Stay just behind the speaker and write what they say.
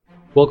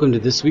Welcome to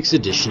this week's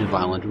edition of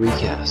Island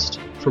Recast.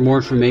 For more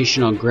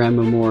information on Grand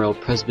Memorial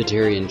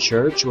Presbyterian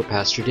Church or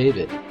Pastor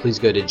David, please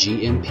go to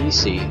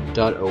gmpc.org.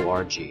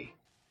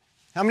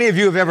 How many of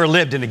you have ever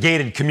lived in a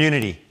gated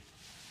community?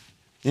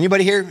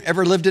 Anybody here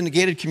ever lived in a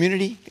gated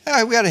community?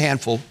 We got a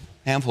handful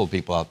of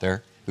people out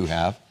there who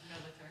have.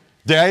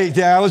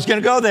 I was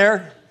going to go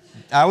there.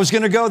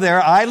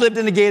 I lived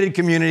in a gated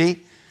community.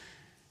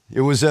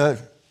 It was in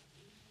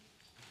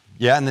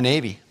the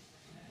Navy.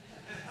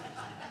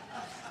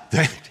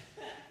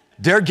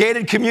 They're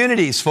gated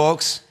communities,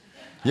 folks.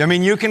 I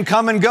mean, you can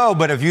come and go,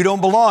 but if you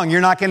don't belong, you're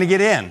not going to get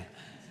in.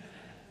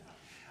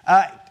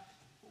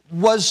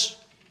 Were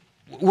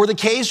the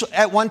Cays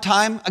at one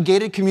time a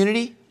gated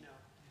community? No.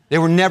 They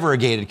were never a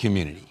gated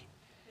community.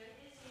 There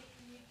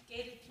is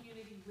a gated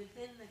community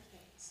within the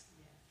Cays.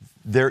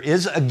 There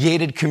is a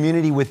gated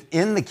community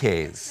within the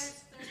Cays.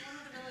 There's one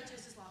of the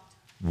villages is locked.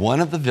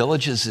 One of the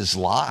villages is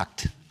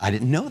locked. I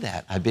didn't know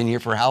that. I've been here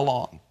for how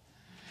long?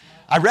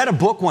 I read a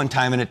book one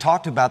time and it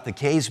talked about the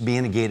Cays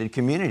being a gated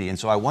community. And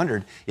so I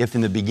wondered if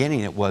in the beginning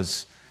it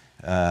was.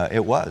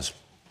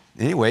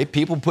 Anyway,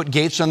 people put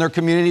gates on their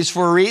communities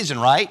for a reason,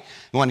 right?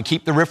 You want to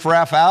keep the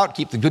riffraff out,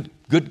 keep the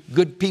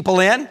good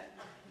people in.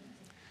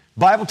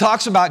 Bible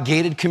talks about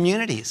gated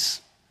communities.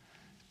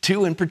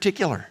 Two in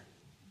particular.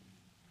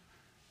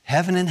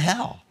 Heaven and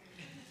hell.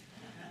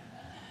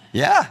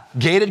 Yeah,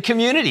 gated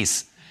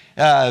communities.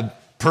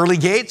 Pearly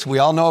gates, we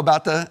all know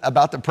about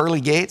the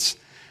pearly gates.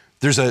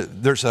 There's a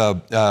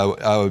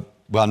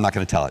well, I'm not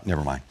going to tell it.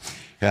 Never mind.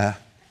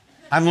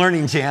 I'm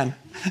learning, Jan.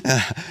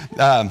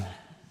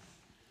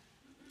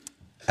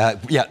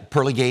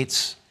 Pearly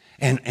gates.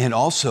 And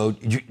also,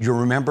 you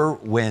remember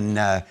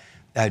when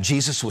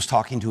Jesus was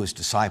talking to his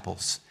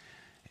disciples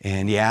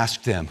and he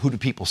asked them, who do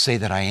people say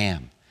that I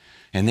am?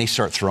 And they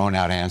start throwing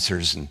out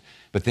answers.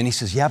 But then he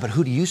says, yeah, but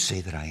who do you say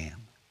that I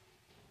am?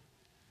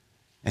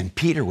 And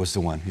Peter was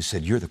the one who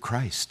said, you're the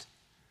Christ,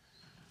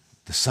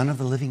 the Son of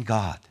the living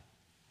God.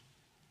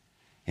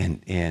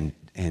 And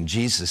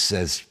Jesus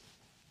says,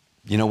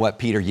 you know what,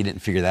 Peter, you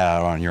didn't figure that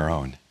out on your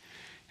own.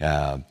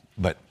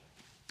 But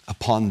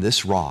upon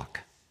this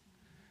rock,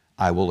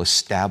 I will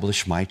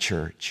establish my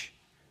church,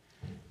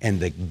 and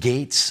the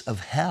gates of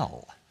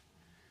hell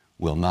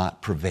will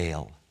not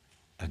prevail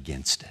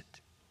against it.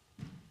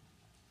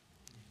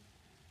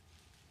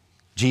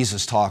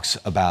 Jesus talks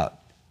about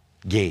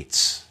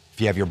gates.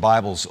 If you have your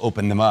Bibles,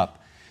 open them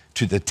up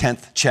to the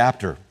 10th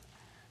chapter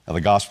of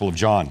the Gospel of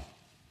John.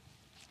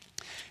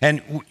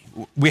 And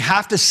we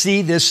have to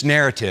see this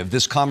narrative,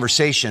 this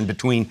conversation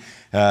between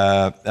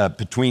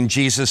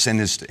Jesus and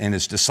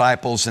his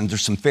disciples, and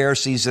there's some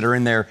Pharisees that are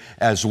in there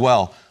as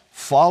well,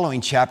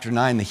 following chapter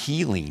 9, the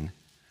healing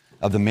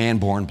of the man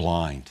born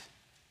blind.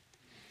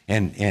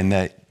 And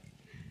the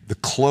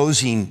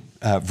closing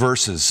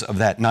verses of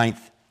that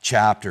 9th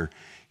chapter,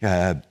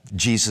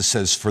 Jesus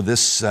says, for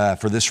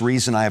this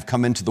reason I have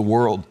come into the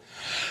world,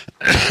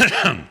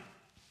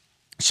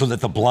 so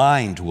that the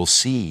blind will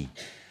see,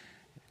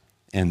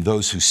 and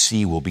those who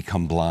see will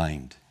become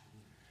blind.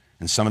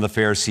 And some of the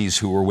Pharisees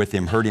who were with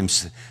him heard him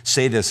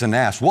say this and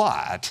asked,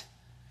 what?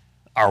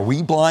 Are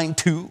we blind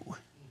too?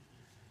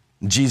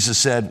 And Jesus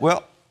said,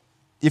 well,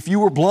 if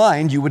you were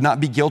blind, you would not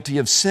be guilty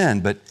of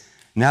sin. But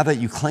now that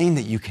you claim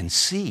that you can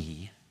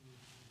see,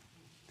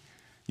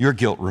 your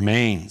guilt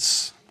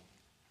remains.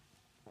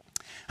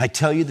 I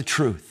tell you the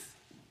truth.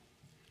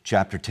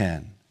 Chapter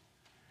 10.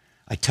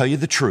 I tell you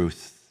the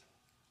truth.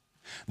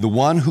 The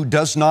one who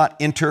does not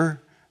enter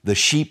the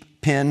sheep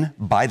pen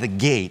by the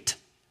gate,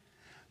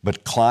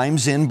 but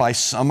climbs in by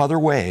some other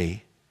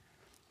way,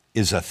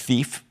 is a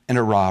thief and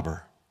a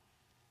robber.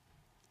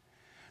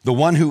 The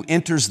one who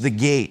enters the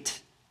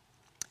gate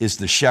is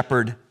the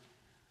shepherd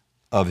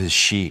of his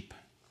sheep.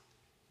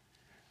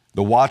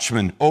 The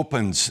watchman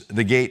opens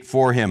the gate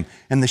for him,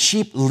 and the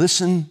sheep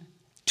listen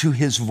to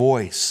his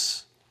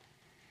voice.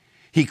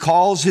 He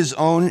calls his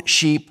own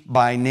sheep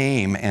by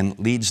name and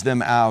leads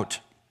them out.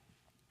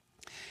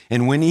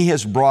 And when he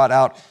has brought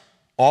out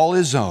all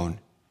his own,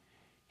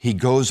 he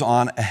goes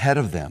on ahead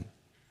of them.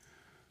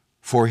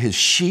 For his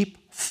sheep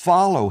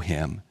follow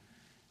him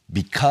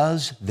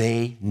because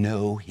they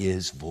know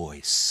his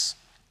voice.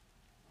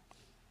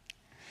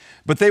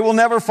 But they will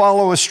never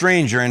follow a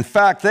stranger. In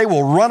fact, they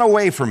will run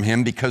away from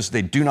him because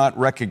they do not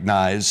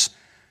recognize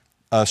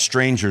a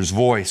stranger's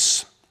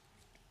voice.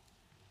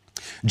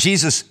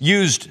 Jesus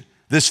used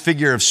this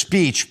figure of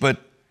speech,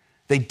 but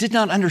they did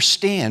not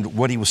understand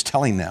what he was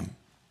telling them.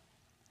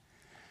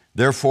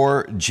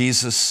 Therefore,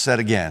 Jesus said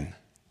again,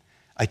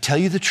 I tell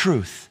you the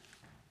truth.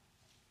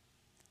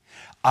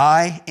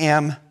 I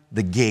am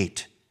the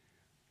gate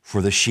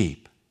for the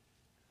sheep.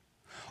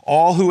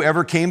 All who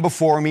ever came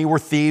before me were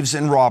thieves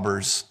and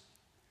robbers,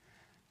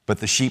 but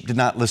the sheep did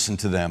not listen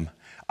to them.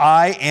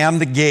 I am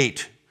the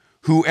gate.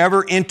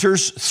 Whoever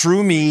enters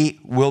through me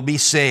will be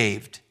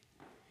saved.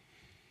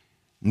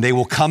 And they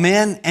will come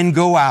in and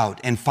go out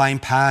and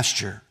find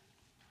pasture.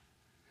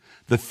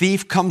 The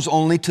thief comes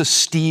only to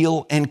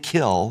steal and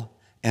kill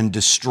and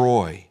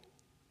destroy.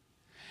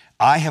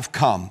 I have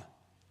come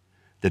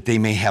that they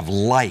may have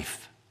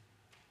life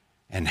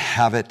and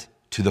have it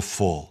to the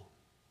full.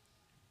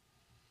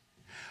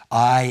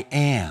 I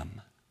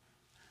am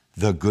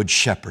the good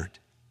shepherd.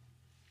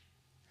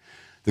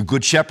 The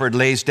good shepherd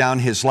lays down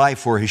his life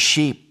for his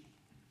sheep.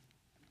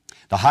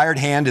 The hired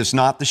hand is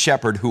not the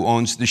shepherd who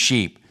owns the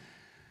sheep.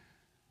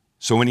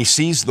 So when he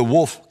sees the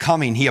wolf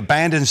coming, he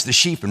abandons the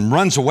sheep and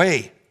runs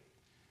away.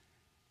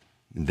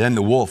 And then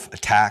the wolf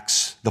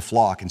attacks the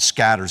flock and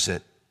scatters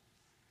it.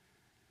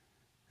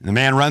 And the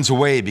man runs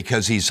away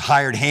because he's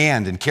hired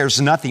hand and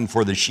cares nothing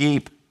for the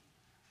sheep.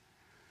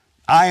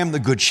 I am the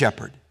good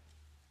shepherd.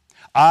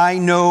 I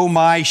know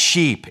my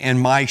sheep,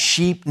 and my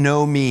sheep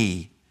know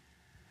me,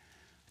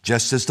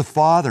 just as the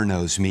Father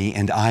knows me,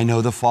 and I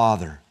know the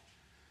Father.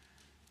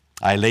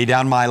 I lay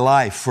down my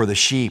life for the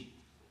sheep.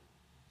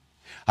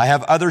 I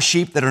have other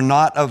sheep that are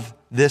not of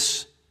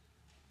this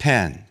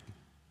pen.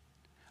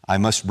 I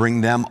must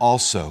bring them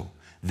also.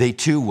 They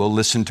too will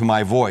listen to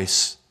my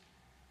voice.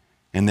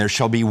 And there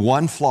shall be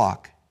one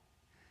flock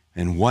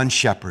and one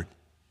shepherd.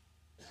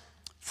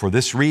 For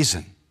this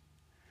reason,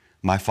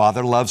 my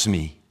Father loves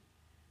me,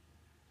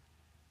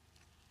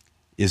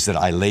 is that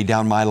I lay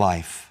down my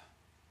life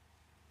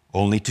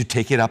only to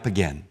take it up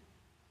again.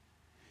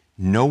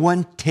 No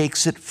one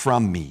takes it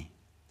from me,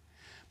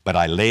 but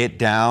I lay it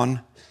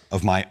down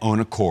of my own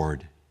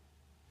accord.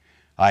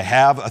 I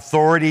have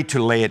authority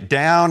to lay it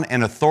down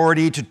and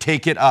authority to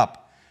take it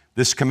up.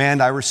 This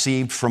command I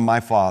received from my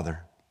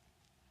Father.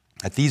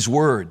 At these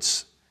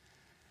words,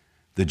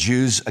 the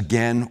Jews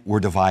again were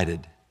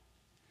divided.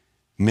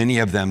 Many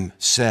of them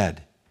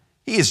said,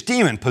 "He is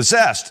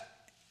demon-possessed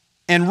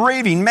and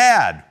raving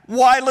mad.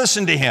 Why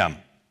listen to him?"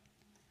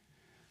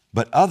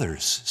 But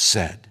others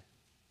said,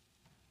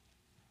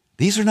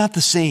 "These are not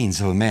the sayings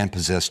of a man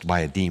possessed by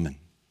a demon.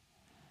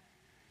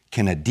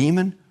 Can a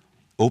demon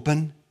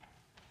open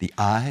the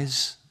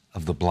eyes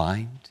of the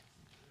blind?"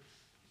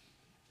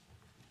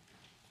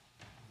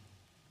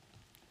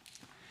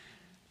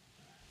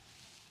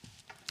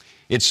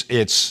 It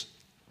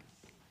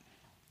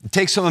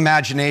takes some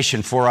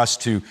imagination for us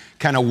to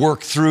kind of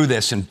work through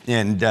this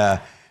and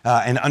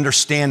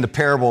understand the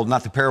parable,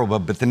 not the parable,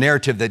 but the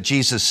narrative that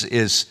Jesus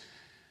is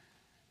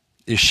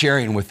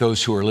sharing with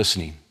those who are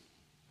listening.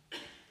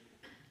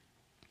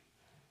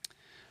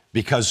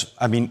 Because,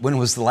 I mean, when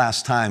was the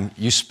last time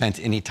you spent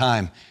any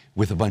time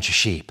with a bunch of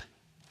sheep?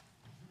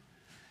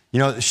 You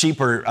know, sheep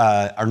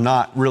are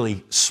not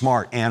really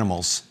smart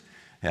animals.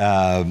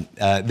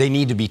 They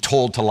need to be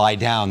told to lie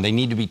down. They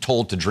need to be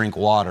told to drink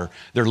water.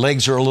 Their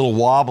legs are a little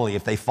wobbly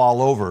if they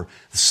fall over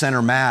the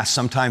center mass.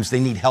 Sometimes they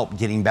need help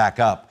getting back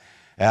up.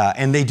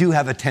 And they do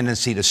have a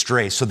tendency to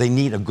stray, so they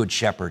need a good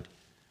shepherd.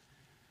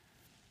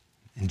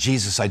 And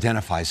Jesus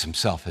identifies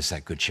himself as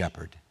that good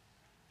shepherd.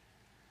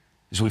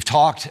 As we've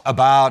talked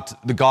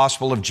about the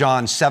Gospel of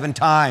John 7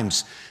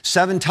 times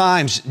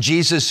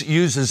Jesus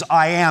uses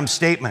I am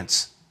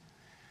statements,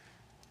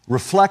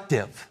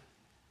 reflective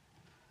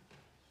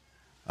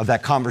of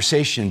that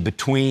conversation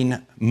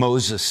between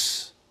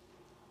Moses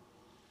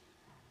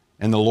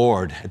and the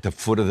Lord at the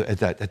foot of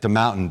at the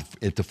mountain,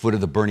 at the foot of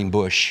the burning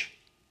bush.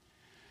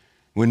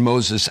 When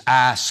Moses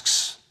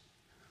asks,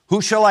 "Who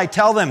shall I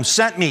tell them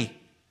sent me?"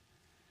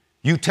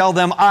 You tell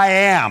them, "I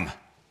am.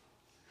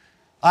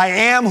 I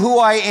am who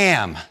I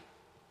am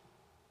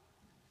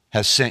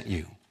has sent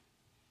you."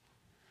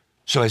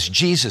 So as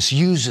Jesus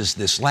uses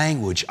this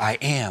language, I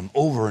am,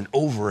 over and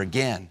over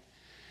again,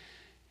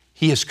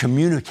 he is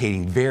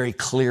communicating very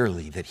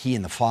clearly that he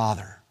and the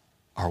Father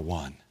are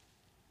one.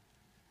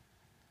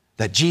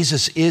 That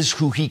Jesus is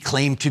who he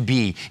claimed to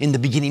be. In the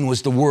beginning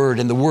was the Word,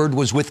 and the Word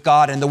was with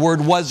God, and the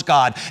Word was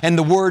God, and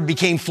the Word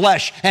became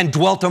flesh and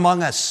dwelt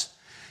among us.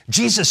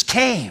 Jesus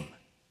came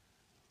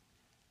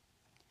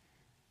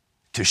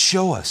to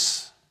show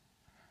us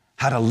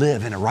how to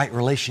live in a right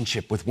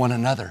relationship with one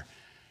another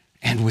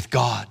and with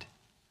God.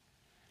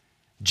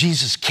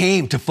 Jesus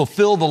came to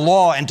fulfill the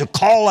law and to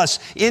call us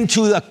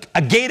into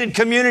a gated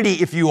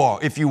community, if you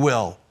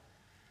will,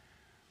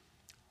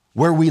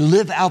 where we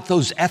live out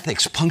those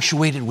ethics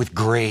punctuated with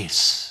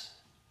grace.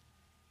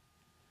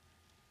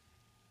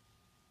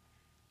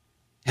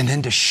 And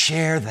then to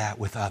share that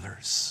with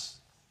others.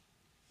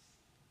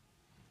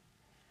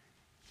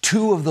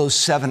 2 of those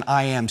 7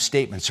 I am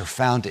statements are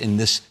found in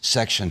this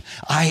section.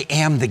 I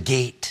am the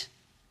gate,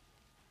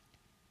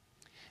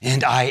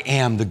 and I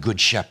am the good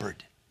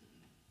shepherd.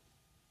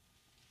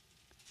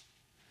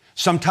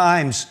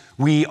 Sometimes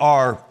we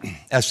are,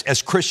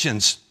 as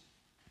Christians,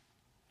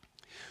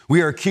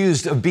 we are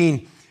accused of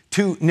being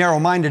too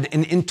narrow-minded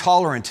and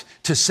intolerant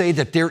to say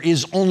that there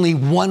is only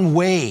one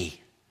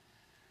way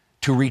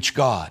to reach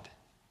God.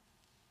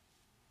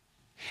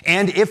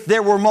 And if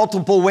there were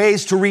multiple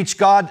ways to reach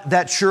God,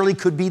 that surely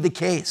could be the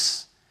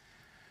case.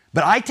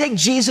 But I take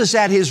Jesus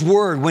at his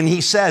word when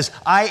he says,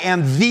 I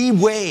am the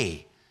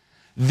way,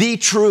 the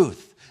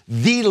truth,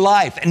 the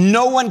life, and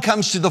no one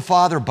comes to the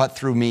Father but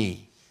through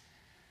me.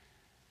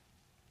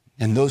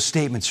 And those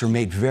statements are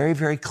made very,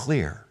 very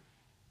clear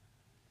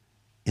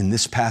in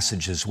this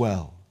passage as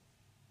well.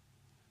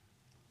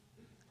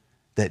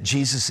 that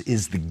Jesus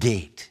is the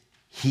gate,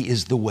 he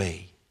is the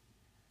way,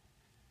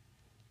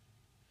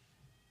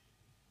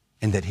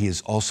 and that he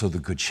is also the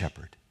good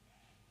shepherd.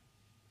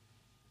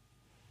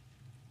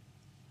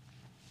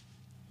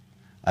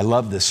 I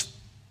love this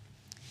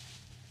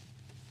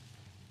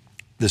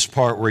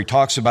part where he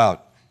talks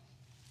about,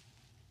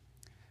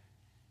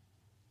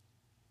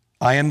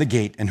 I am the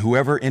gate, and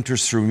whoever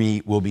enters through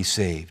me will be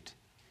saved.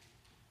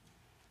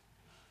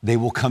 They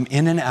will come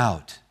in and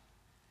out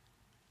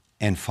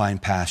and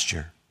find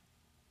pasture.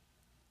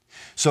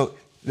 So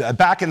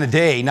back in the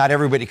day, not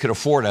everybody could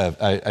afford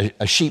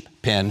a sheep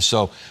pen,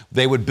 so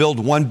they would build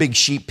one big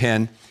sheep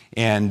pen,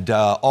 and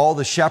all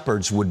the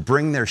shepherds would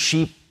bring their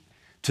sheep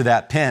to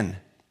that pen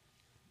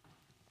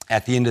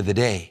at the end of the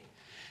day.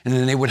 And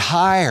then they would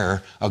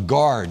hire a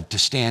guard to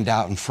stand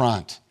out in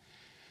front.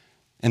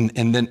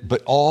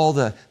 But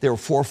there were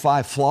 4 or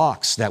 5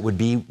 flocks that would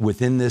be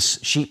within this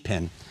sheep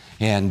pen.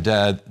 And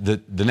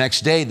the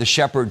next day, the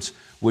shepherds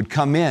would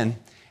come in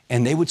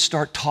and they would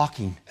start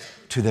talking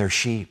to their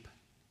sheep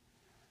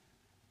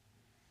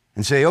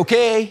and say,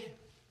 okay,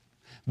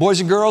 boys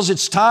and girls,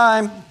 it's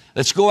time.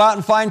 Let's go out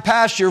and find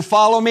pasture.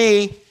 Follow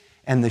me.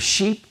 And the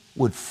sheep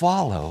would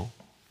follow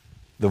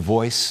the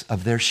voice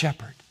of their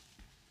shepherd.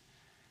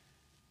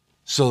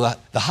 So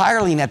the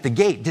hireling at the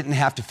gate didn't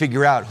have to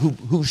figure out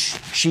whose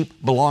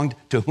sheep belonged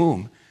to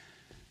whom.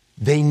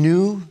 They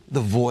knew the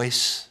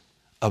voice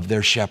of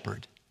their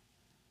shepherd,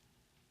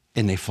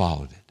 and they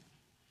followed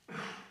it.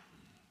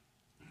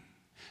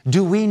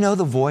 Do we know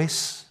the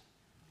voice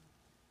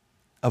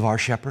of our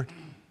shepherd?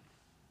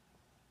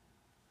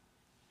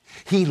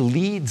 He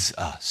leads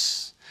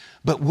us.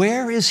 But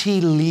where is he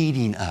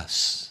leading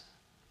us?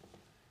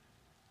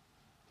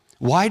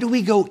 Why do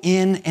we go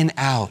in and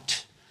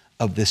out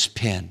of this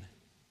pen?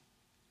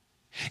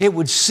 It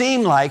would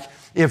seem like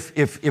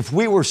if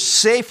we were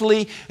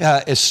safely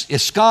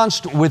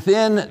ensconced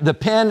within the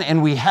pen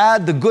and we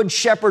had the good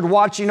shepherd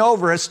watching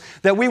over us,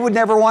 that we would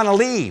never want to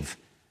leave.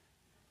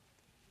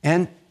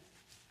 And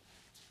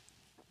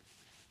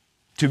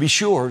to be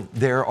sure,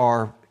 there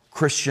are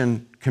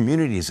Christian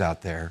communities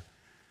out there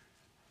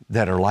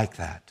that are like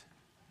that.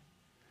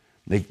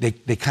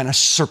 They kind of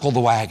circle the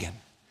wagon,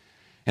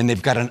 and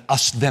they've got an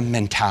us-them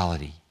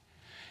mentality.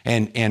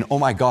 And oh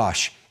my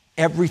gosh,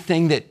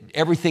 everything that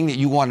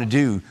you want to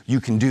do, you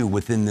can do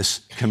within this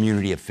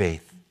community of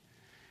faith.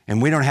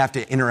 And we don't have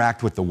to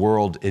interact with the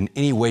world in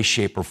any way,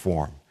 shape, or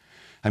form.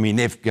 I mean,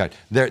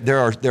 there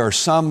are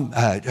some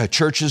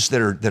churches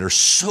that are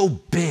so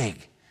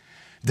big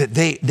that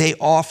they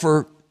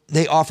offer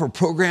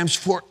programs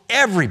for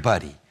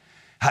everybody.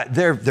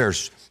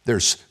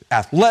 There's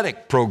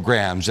athletic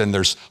programs, and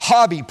there's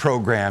hobby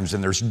programs,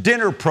 and there's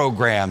dinner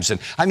programs, and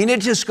I mean,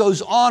 it just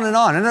goes on and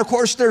on. And of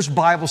course, there's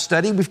Bible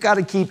study. We've got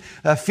to keep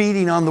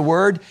feeding on the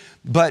Word,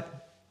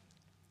 but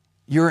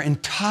your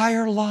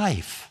entire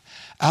life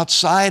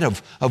outside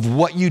of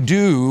what you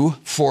do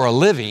for a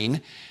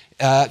living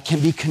can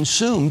be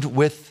consumed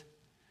with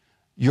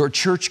your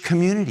church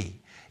community.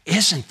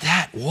 Isn't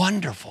that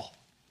wonderful?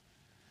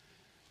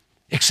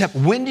 Except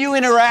when do you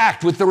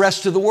interact with the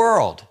rest of the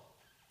world?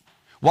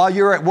 While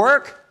you're at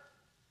work?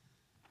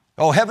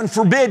 Oh, heaven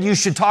forbid you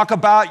should talk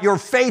about your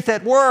faith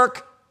at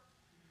work.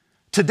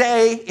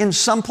 Today, in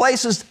some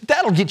places,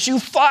 that'll get you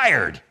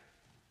fired.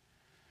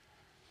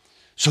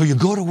 So you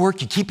go to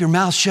work, you keep your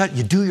mouth shut,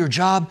 you do your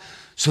job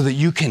so that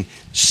you can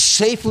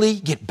safely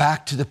get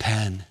back to the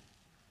pen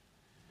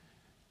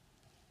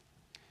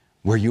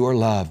where you are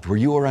loved, where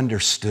you are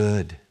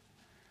understood,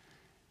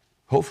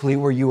 hopefully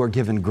where you are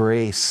given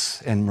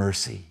grace and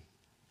mercy.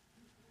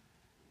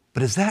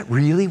 But is that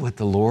really what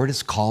the Lord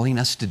is calling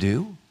us to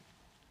do?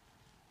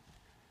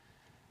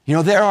 You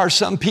know, there are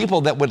some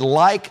people that would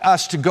like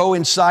us to go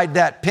inside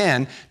that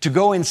pen, to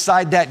go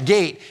inside that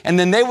gate, and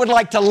then they would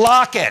like to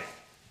lock it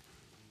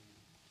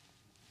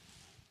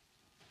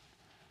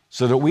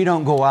so that we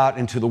don't go out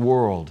into the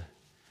world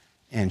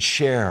and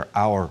share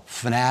our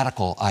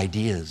fanatical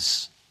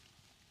ideas.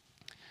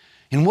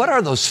 And what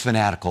are those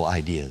fanatical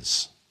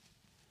ideas?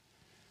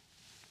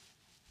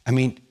 I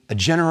mean, a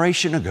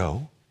generation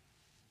ago,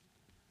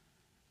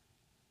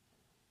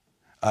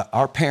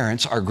 our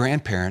parents, our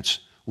grandparents,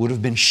 would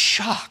have been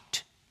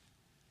shocked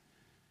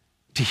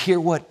to hear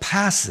what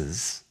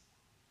passes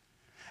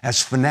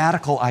as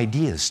fanatical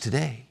ideas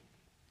today.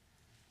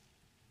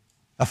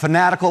 A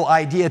fanatical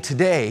idea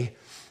today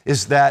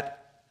is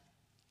that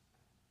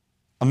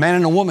a man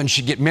and a woman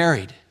should get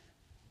married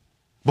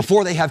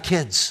before they have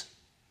kids.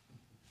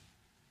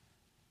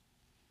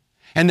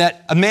 And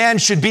that a man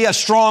should be a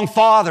strong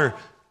father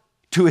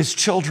to his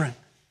children.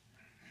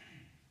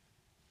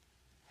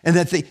 And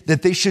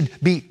that they should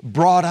be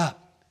brought up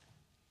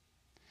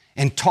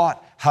and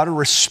taught how to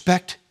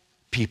respect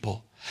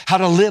people, how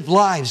to live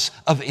lives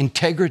of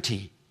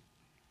integrity,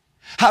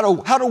 how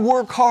to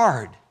work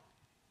hard,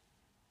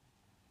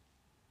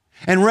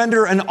 and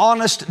render an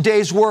honest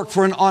day's work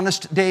for an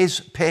honest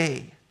day's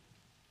pay,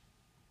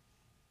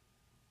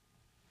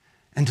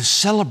 and to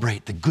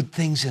celebrate the good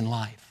things in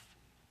life.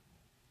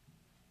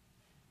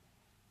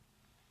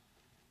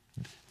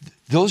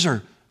 Those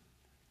are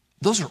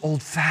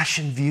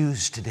old-fashioned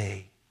views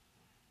today.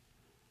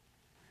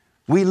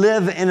 We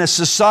live in a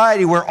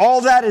society where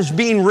all that is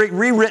being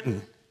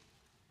rewritten.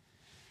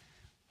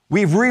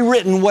 We've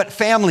rewritten what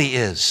family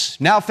is.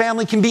 Now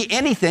family can be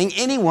anything,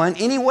 anyone,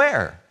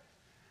 anywhere.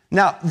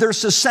 Now,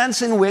 there's a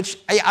sense in which,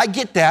 I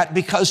get that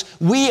because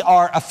we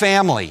are a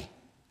family.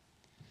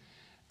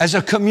 As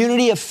a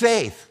community of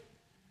faith,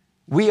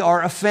 we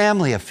are a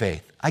family of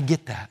faith. I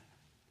get that.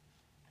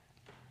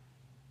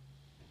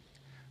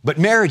 But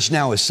marriage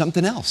now is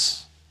something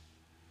else.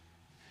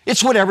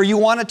 It's whatever you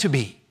want it to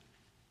be.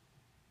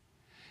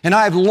 And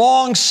I've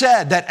long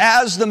said that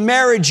as the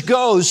marriage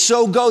goes,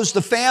 so goes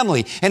the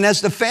family. And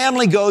as the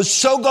family goes,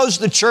 so goes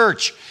the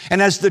church.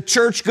 And as the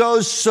church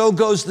goes, so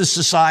goes the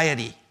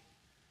society.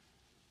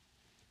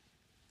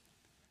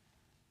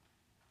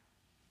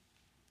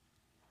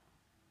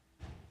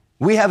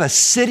 We have a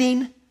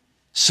sitting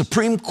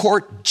Supreme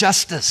Court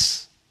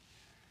justice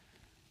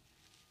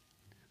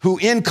who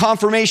in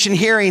confirmation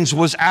hearings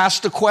was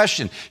asked a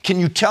question, can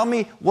you tell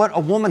me what a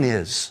woman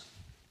is?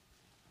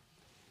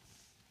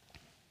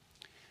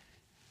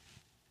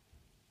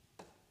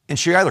 And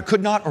she either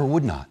could not or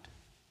would not.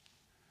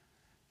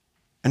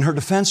 And her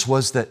defense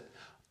was that,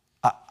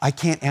 I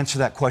can't answer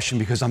that question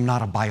because I'm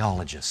not a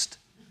biologist.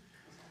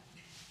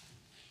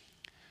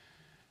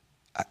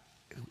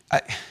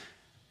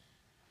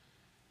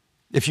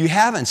 If you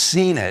haven't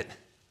seen it,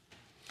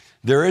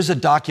 there is a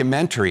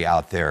documentary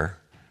out there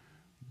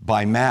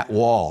by Matt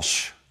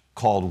Walsh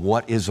called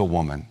What is a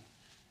Woman?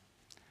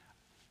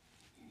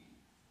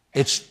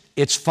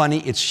 It's funny,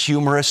 it's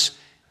humorous,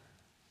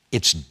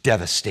 it's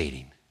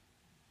devastating.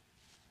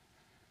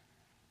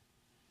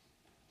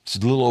 It's a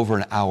little over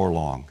an hour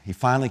long. He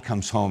finally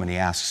comes home and he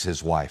asks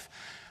his wife,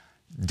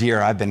 dear,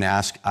 I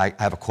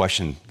have a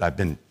question.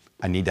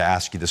 I need to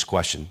ask you this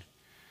question.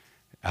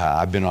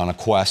 I've been on a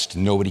quest.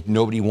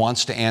 Nobody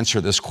wants to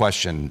answer this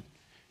question.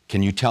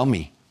 Can you tell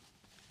me,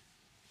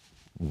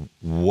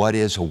 what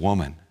is a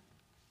woman?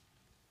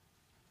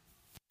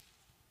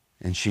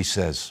 And she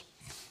says,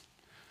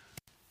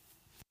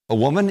 a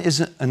woman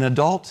is an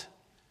adult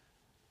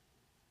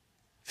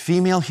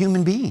female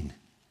human being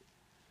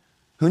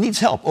who needs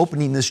help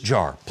opening this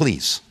jar,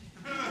 please.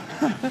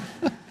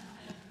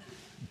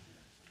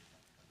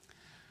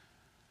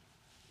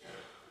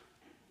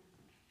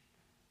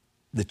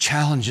 The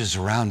challenges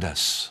around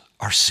us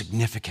are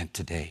significant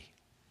today.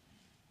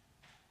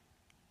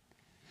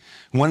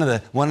 One of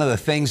the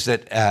things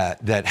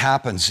that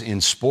happens in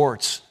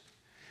sports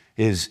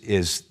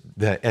is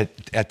that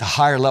at the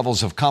higher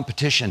levels of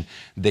competition,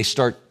 they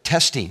start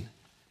testing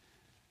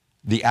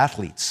the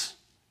athletes.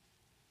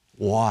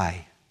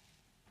 Why?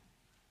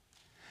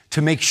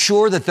 To make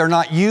sure that they're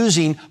not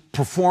using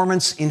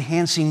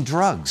performance-enhancing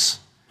drugs.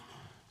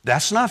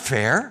 That's not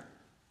fair.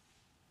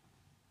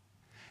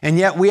 And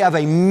yet we have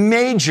a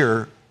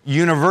major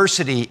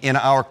university in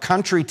our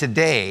country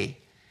today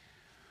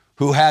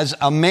who has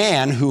a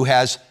man who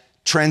has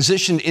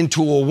transitioned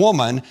into a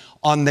woman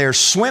on their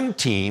swim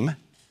team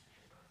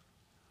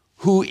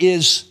who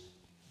is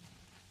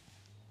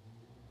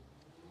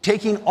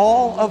taking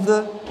all of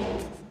the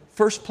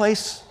first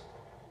place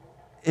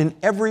in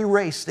every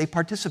race they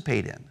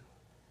participate in.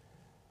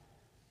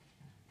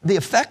 The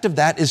effect of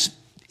that is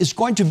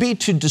going to be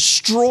to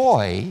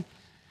destroy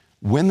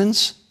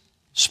women's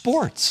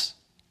sports.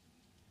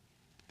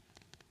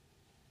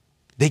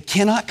 They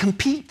cannot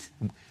compete.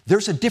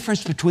 There's a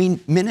difference between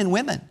men and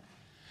women.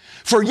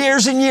 For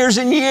years and years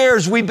and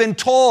years, we've been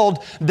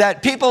told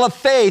that people of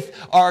faith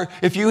are,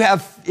 if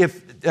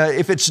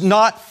it's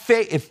not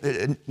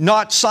faith,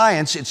 not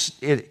science,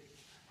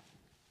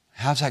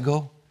 how's that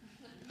go?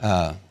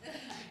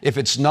 If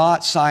it's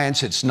not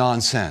science, it's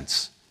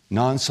nonsense.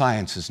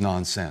 Non-science is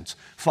nonsense.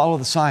 Follow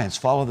the science,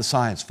 follow the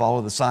science,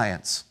 follow the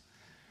science.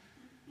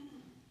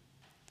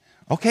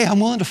 Okay,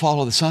 I'm willing to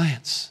follow the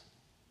science.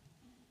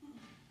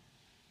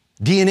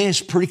 DNA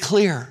is pretty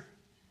clear.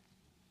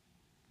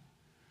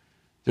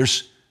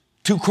 There's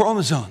 2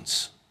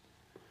 chromosomes,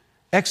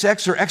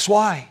 XX or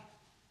XY.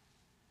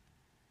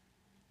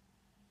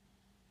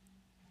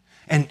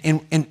 And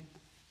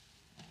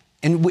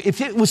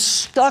if it was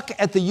stuck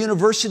at the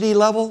university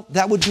level,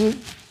 that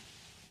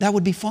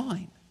would be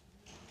fine.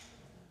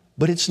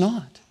 But it's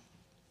not.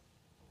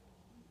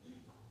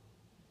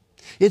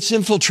 It's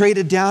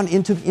infiltrated down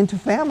into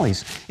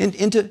families,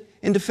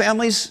 into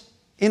families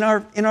in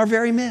our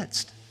very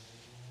midst.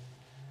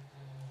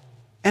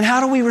 And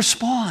how do we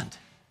respond?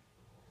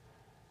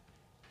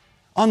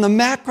 On the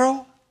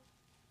macro,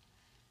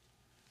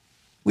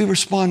 we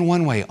respond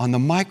one way. On the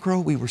micro,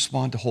 we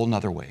respond a whole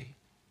nother way.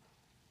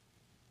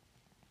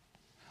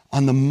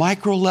 On the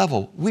micro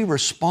level, we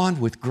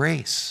respond with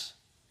grace.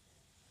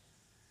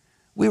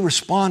 We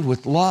respond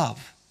with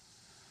love.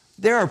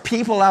 There are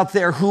people out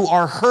there who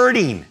are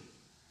hurting.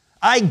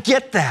 I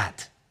get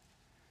that.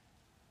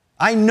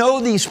 I know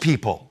these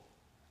people,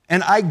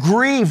 and I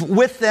grieve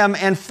with them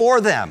and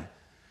for them.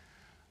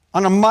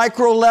 On a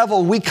micro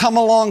level, we come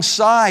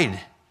alongside,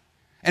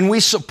 and we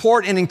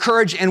support and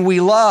encourage and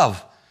we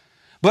love.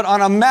 But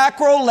on a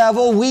macro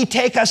level, we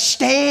take a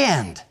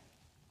stand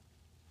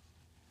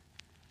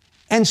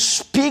and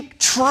speak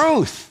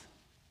truth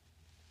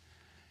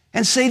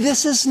and say,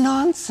 this is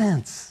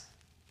nonsense.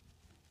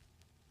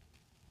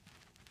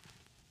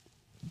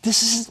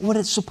 This isn't what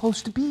it's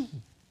supposed to be.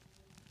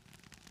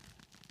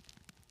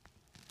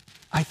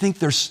 I think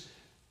there's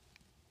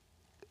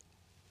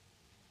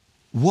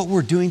what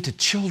we're doing to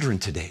children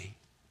today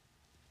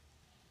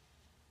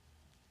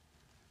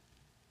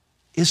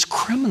is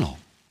criminal.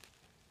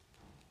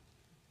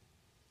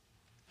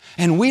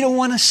 And we don't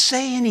want to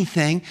say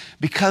anything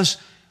because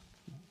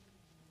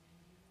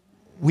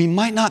we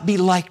might not be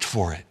liked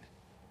for it.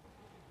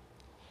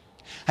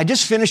 I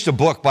just finished a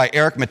book by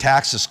Eric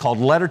Metaxas called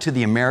Letter to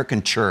the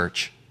American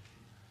Church.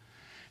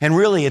 And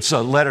really, it's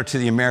a letter to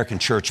the American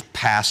church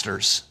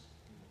pastors.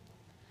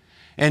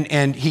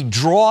 And he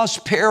draws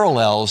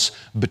parallels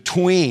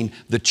between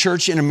the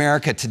church in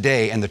America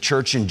today and the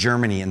church in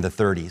Germany in the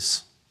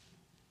 30s.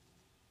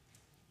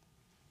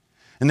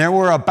 And there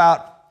were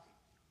about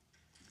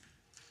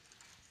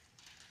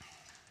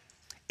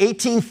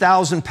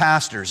 18,000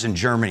 pastors in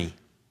Germany.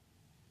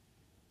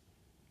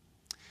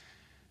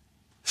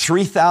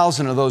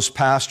 3,000 of those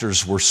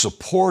pastors were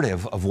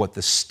supportive of what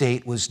the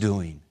state was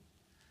doing.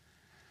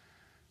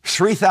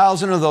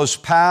 3,000 of those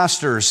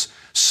pastors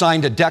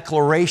signed a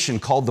declaration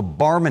called the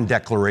Barmen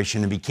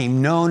Declaration and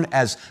became known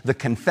as the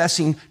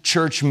Confessing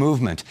Church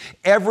Movement.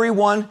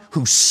 Everyone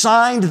who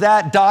signed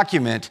that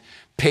document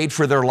paid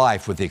for their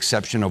life with the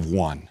exception of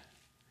one.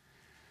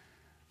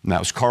 And that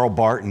was Karl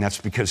Barth, and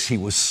that's because he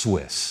was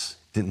Swiss,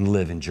 didn't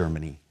live in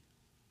Germany.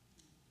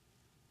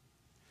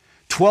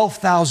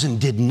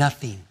 12,000 did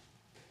nothing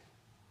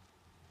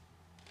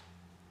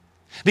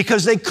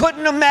because they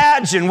couldn't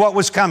imagine what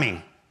was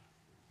coming.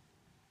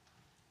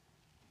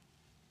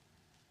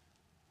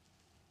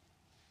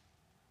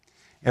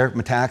 Eric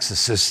Metaxas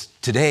says,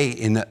 today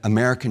in the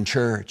American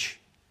church,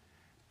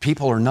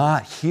 people are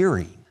not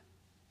hearing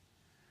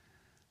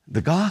the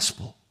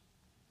gospel.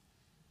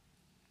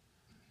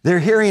 They're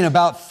hearing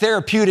about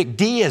therapeutic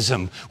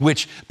deism,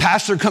 which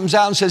pastor comes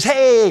out and says,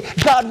 hey,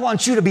 God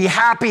wants you to be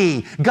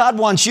happy. God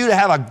wants you to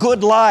have a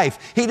good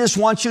life. He just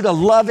wants you to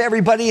love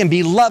everybody and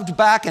be loved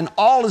back, and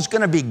all is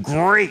going to be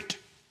great.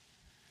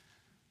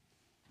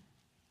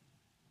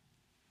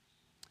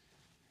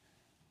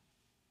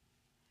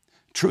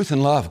 Truth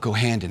and love go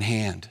hand in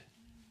hand.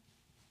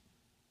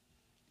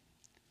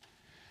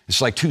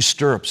 It's like two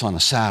stirrups on a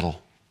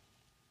saddle.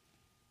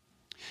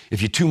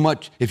 If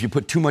you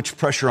put too much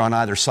pressure on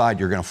either side,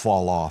 you're going to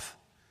fall off.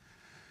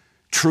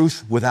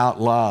 Truth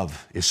without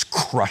love is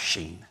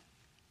crushing.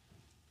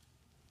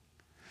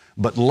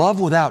 But love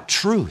without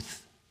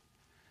truth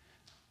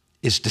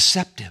is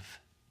deceptive.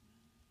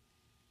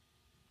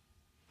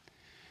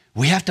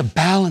 We have to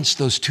balance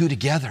those two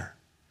together.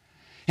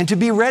 And to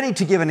be ready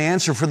to give an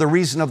answer for the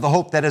reason of the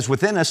hope that is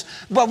within us,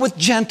 but with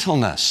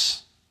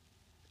gentleness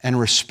and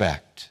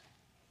respect.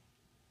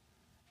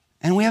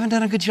 And we haven't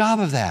done a good job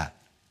of that.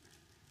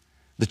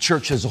 The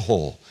church as a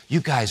whole. You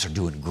guys are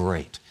doing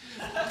great.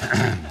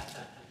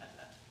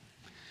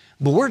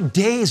 But we're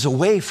days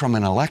away from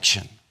an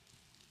election.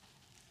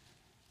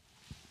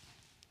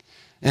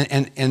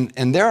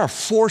 And there are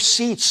 4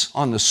 seats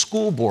on the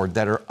school board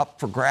that are up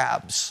for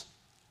grabs.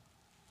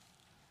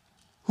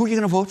 Who are you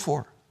going to vote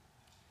for?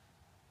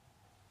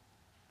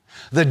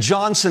 The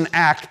Johnson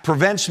Act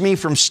prevents me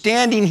from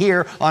standing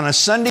here on a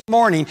Sunday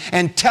morning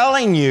and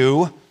telling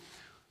you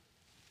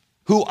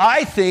who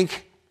I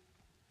think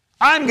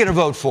I'm going to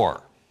vote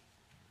for.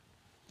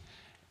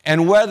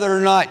 And whether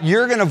or not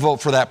you're going to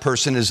vote for that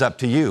person is up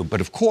to you. But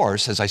of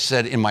course, as I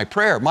said in my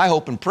prayer, my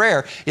hope and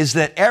prayer is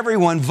that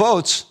everyone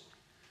votes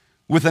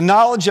with a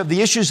knowledge of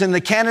the issues and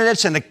the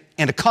candidates and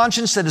a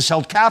conscience that is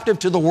held captive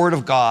to the Word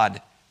of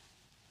God.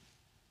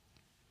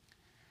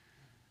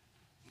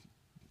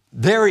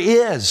 There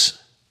is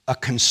a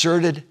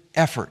concerted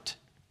effort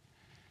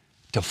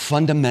to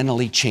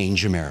fundamentally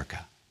change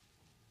America.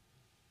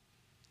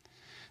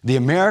 The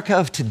America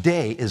of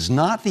today is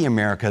not the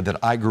America that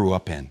I grew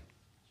up in.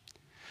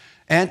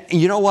 And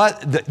you know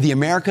what? The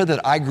America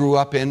that I grew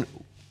up in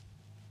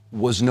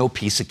was no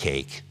piece of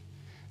cake.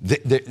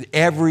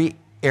 Every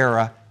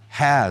era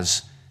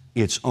has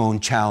its own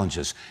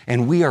challenges,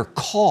 and we are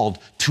called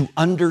to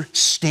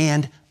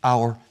understand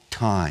our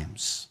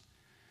times.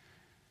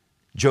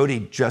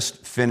 Jody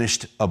just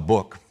finished a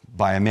book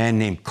by a man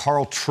named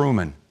Carl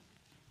Trueman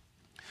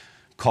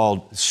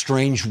called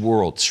Strange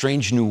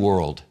New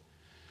World.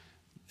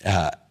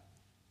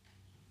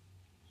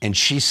 And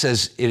she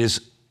says it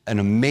is an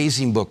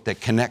amazing book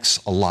that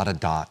connects a lot of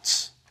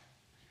dots.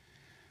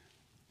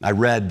 I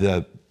read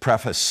the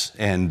preface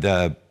and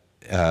the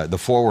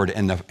foreword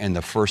and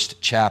the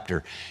first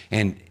chapter.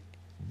 And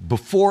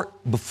before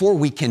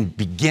we can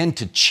begin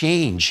to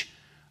change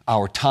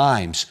our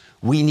times,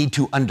 we need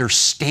to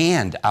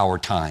understand our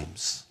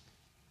times.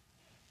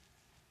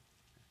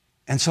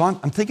 And so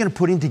I'm thinking of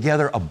putting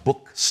together a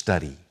book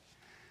study.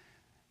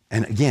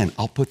 And again,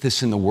 I'll put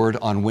this in the Word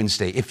on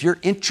Wednesday. If you're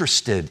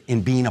interested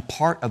in being a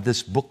part of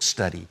this book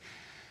study,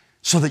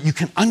 so that you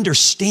can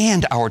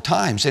understand our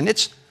times. And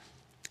it's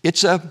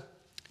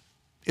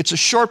a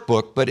short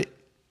book,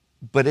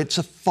 but it's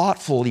a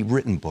thoughtfully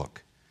written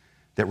book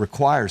that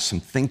requires some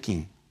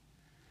thinking.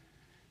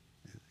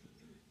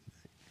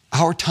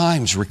 Our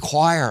times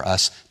require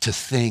us to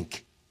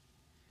think.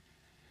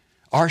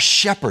 Our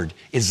shepherd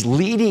is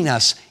leading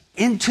us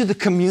into the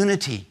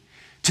community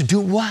to do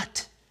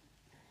what?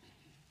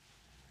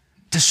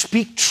 To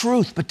speak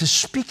truth, but to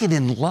speak it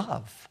in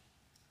love.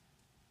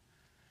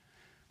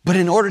 But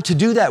in order to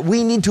do that,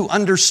 we need to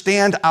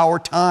understand our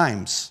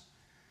times.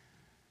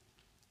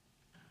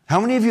 How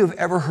many of you have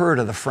ever heard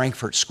of the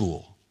Frankfurt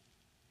School?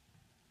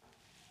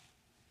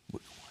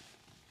 1,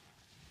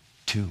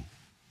 2,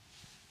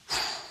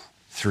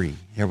 3.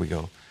 Here we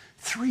go.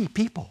 3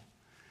 people.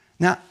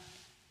 Now,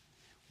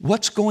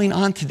 what's going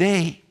on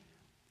today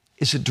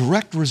is a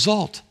direct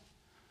result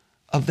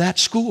of that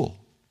school.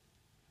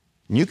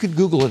 And you could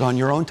Google it on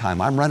your own time.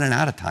 I'm running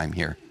out of time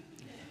here.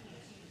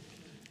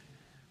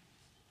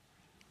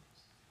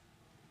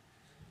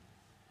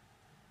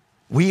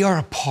 We are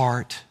a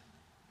part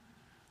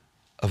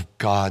of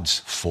God's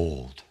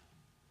fold.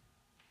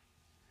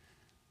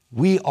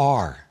 We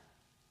are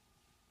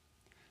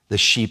the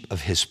sheep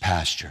of his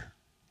pasture.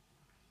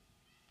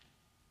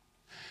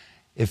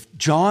 If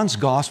John's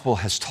gospel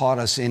has taught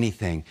us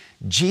anything,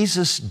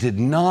 Jesus did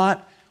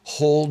not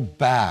hold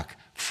back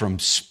from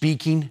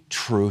speaking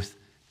truth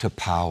to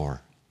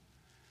power.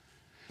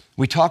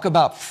 We talk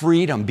about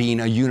freedom being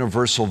a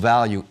universal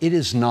value. It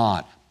is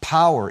not.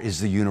 Power is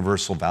the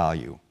universal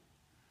value.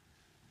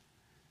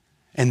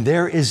 And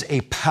there is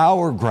a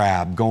power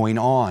grab going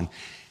on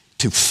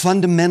to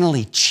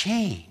fundamentally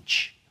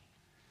change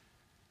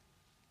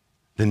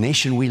the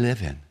nation we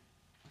live in.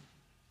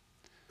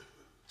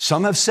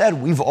 Some have said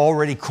we've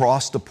already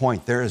crossed the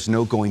point. There is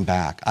no going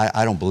back.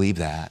 I don't believe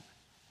that.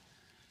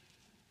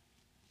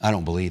 I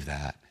don't believe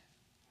that.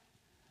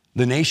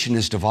 The nation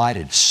is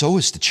divided. So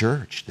is the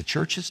church. The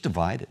church is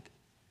divided.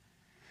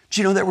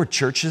 Do you know there were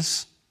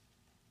churches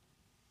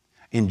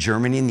in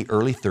Germany in the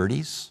early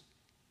 30s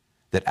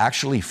that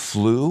actually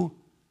flew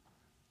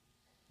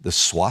the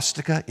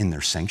swastika in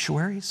their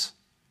sanctuaries?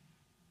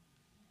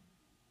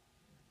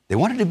 They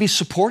wanted to be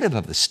supportive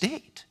of the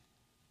state.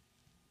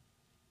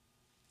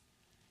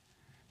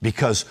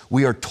 Because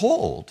we are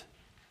told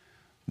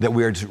that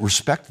we are to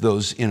respect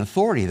those in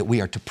authority, that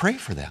we are to pray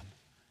for them.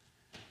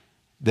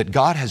 That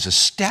God has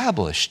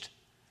established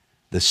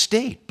the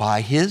state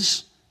by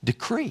his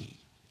decree.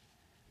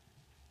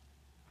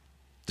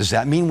 Does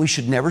that mean we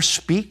should never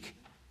speak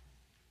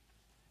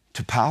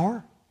to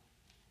power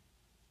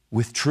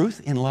with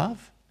truth in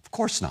love? Of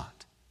course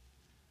not.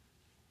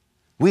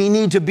 We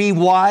need to be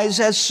wise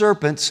as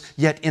serpents,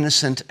 yet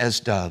innocent as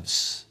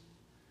doves.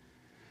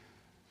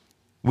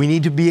 We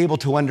need to be able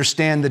to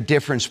understand the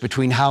difference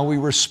between how we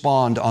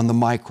respond on the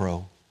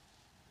micro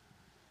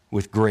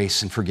with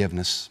grace and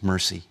forgiveness,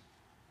 mercy,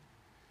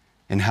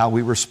 and how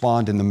we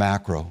respond in the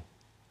macro.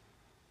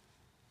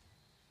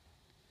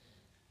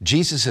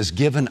 Jesus has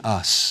given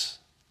us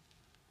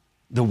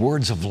the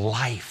words of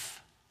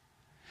life.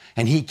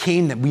 And he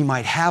came that we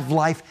might have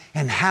life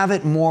and have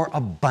it more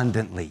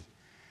abundantly.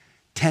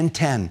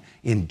 10:10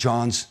 in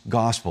John's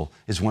gospel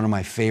is one of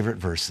my favorite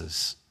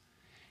verses.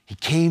 I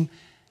came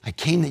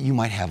that you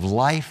might have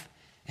life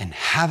and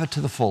have it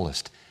to the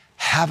fullest.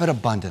 Have it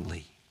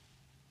abundantly.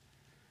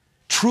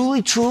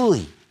 Truly,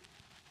 truly,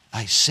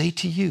 I say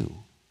to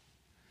you,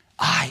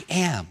 I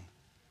am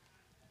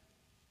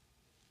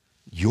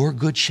your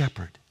good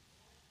shepherd,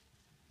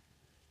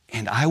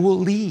 and I will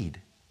lead.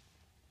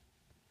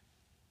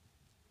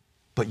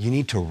 But you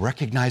need to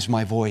recognize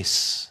my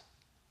voice.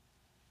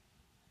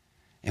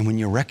 And when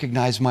you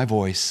recognize my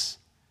voice,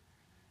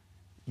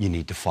 you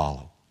need to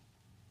follow.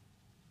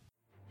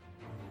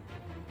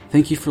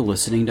 Thank you for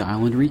listening to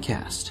Island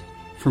Recast.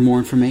 For more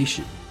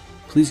information,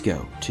 please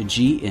go to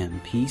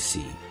gmpc.org.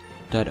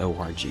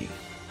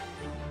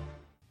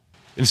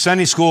 In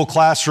Sunday school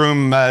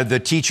classroom, the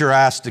teacher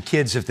asked the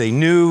kids if they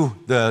knew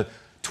the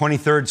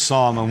 23rd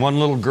Psalm, and one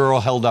little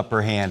girl held up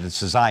her hand and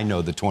says, I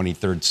know the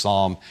 23rd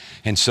Psalm.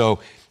 And so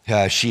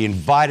she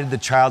invited the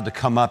child to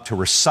come up to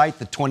recite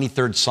the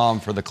 23rd Psalm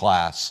for the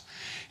class.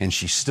 And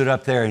she stood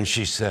up there and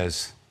she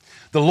says,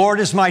 the Lord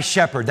is my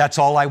shepherd, that's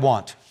all I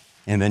want.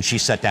 And then she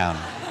sat down.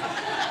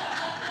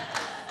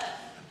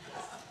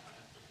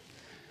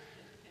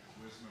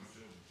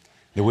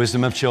 The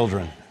wisdom of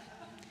children.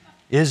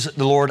 Is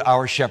the Lord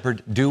our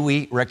shepherd? Do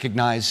we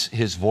recognize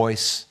his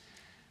voice?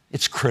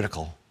 It's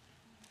critical.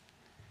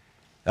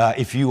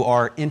 If you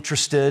are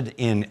interested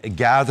in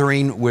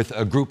gathering with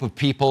a group of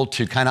people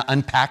to kind of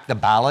unpack the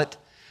ballot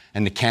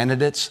and the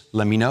candidates,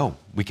 let me know.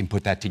 We can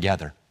put that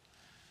together.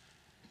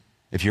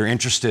 If you're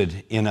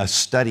interested in a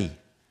study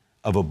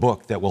of a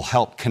book that will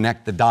help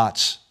connect the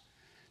dots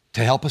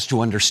to help us to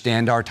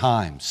understand our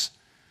times,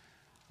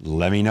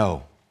 let me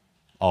know.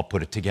 I'll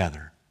put it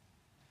together.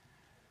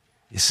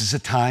 This is a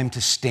time to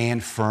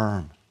stand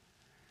firm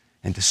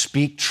and to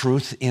speak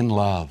truth in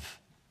love.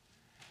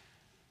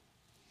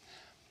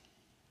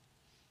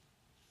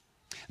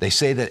 They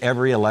say that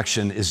every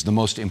election is the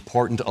most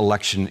important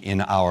election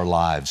in our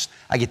lives.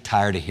 I get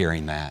tired of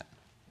hearing that.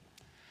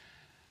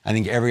 I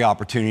think every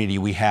opportunity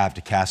we have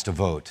to cast a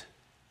vote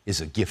is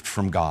a gift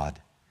from God,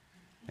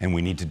 and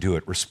we need to do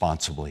it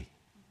responsibly.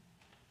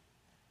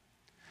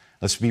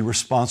 Let's be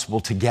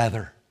responsible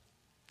together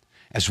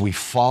as we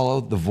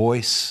follow the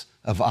voice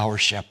of our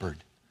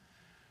shepherd.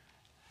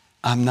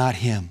 I'm not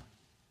him.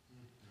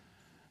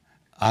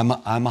 I'm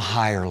a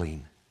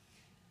hireling.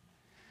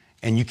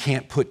 And you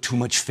can't put too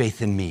much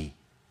faith in me.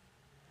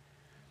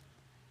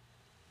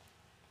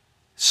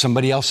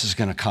 Somebody else is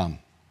going to come.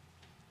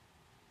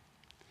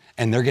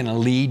 And they're going to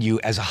lead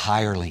you as a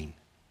hireling.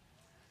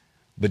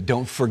 But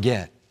don't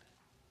forget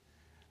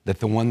that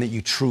the one that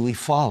you truly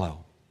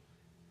follow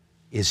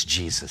is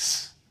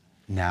Jesus,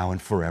 now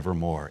and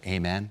forevermore.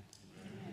 Amen.